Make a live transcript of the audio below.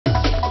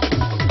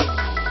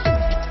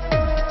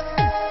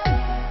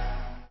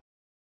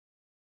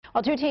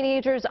Well, two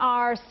teenagers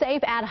are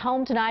safe at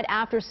home tonight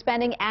after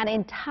spending an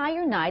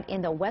entire night in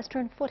the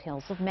western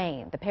foothills of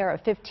Maine. The pair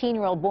of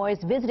 15-year-old boys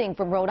visiting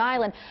from Rhode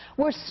Island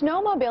were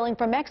snowmobiling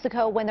from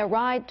Mexico when the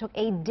ride took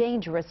a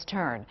dangerous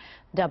turn.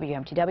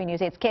 WMTW News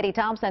 8's Katie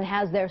Thompson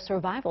has their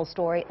survival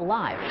story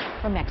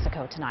live from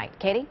Mexico tonight.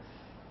 Katie?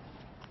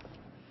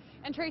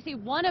 And Tracy,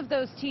 one of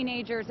those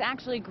teenagers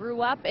actually grew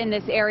up in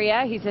this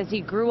area. He says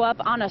he grew up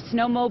on a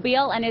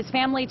snowmobile, and his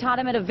family taught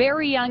him at a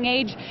very young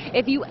age,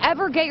 if you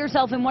ever get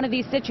yourself in one of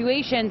these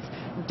situations,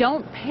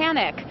 don't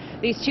panic.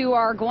 These two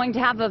are going to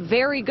have a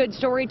very good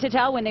story to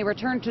tell when they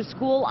return to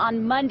school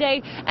on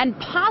Monday, and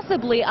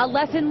possibly a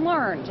lesson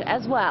learned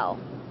as well.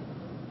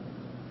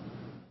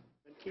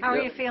 How are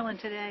you feeling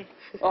today?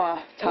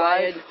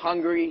 Tired,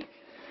 hungry.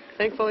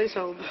 Thankfully he's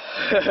home.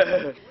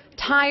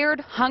 Tired,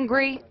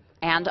 hungry,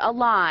 and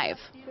alive.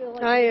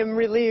 I am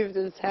relieved.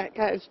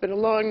 It's been a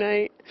long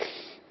night.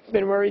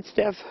 Been worried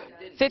stiff.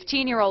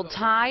 15-year-old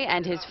Ty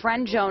and his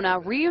friend Jonah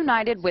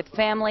reunited with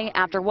family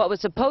after what was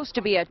supposed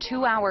to be a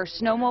 2-hour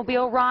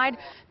snowmobile ride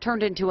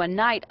turned into a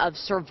night of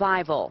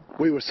survival.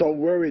 We were so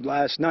worried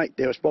last night.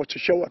 They were supposed to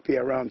show up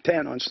here around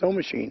 10 on snow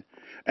machine,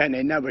 and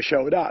they never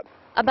showed up.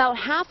 About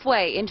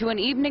halfway into an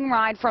evening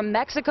ride from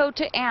Mexico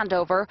to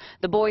Andover,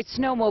 the boys'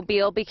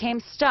 snowmobile became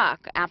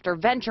stuck after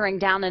venturing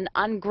down an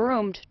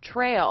ungroomed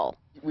trail.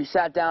 We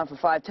sat down for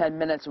 5-10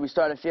 minutes and we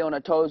started feeling our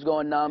toes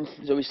going numb.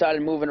 So we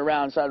started moving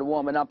around, started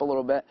warming up a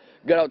little bit.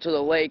 Got out to the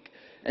lake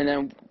and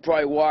then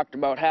probably walked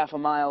about half a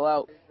mile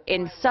out.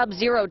 In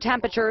sub-zero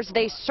temperatures,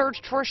 they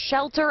searched for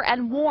shelter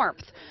and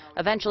warmth,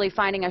 eventually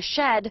finding a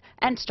shed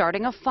and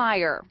starting a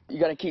fire. You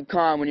got to keep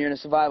calm when you're in a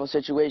survival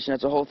situation.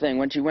 That's the whole thing.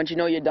 Once you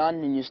know you're done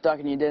and you're stuck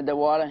and you're dead in the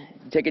water,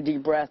 take a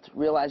deep breath,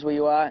 realize where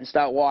you are, and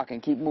start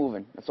walking. Keep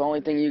moving. That's the only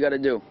thing you got to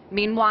do.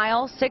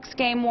 Meanwhile, 6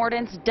 game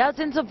wardens,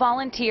 dozens of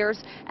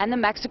volunteers, and the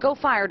Mexico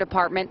Fire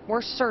Department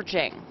were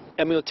searching.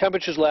 I mean, the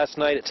temperatures last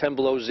night at 10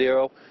 below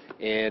zero,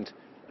 and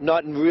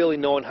not really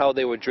knowing how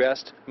they were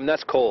dressed, I mean,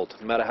 that's cold,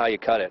 no matter how you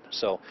cut it.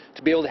 So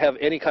to be able to have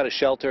any kind of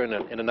shelter in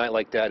a night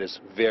like that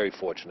is very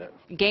fortunate.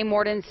 Game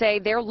wardens say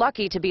they're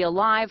lucky to be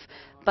alive,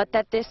 but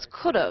that this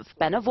could have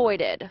been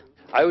avoided.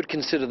 I would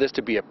consider this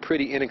to be a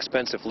pretty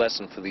inexpensive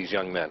lesson for these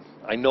young men.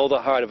 I know the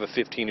heart of a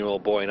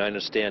 15-year-old boy, and I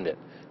understand it,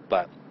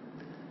 but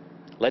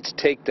let's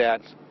take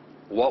that,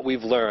 what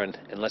we've learned,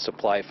 and let's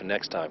apply it for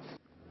next time.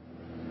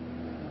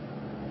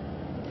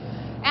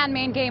 And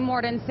Maine game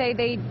wardens say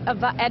they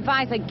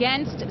advise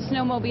against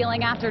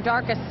snowmobiling after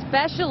dark,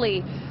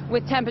 especially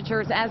with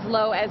temperatures as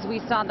low as we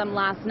saw them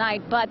last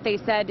night. But they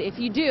said if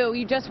you do,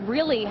 you just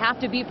really have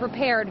to be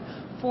prepared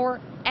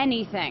for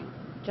anything.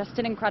 Just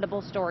an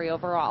incredible story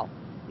overall.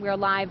 We're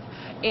live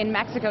in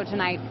Mexico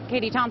tonight.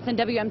 Katie Thompson,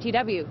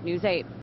 WMTW News 8.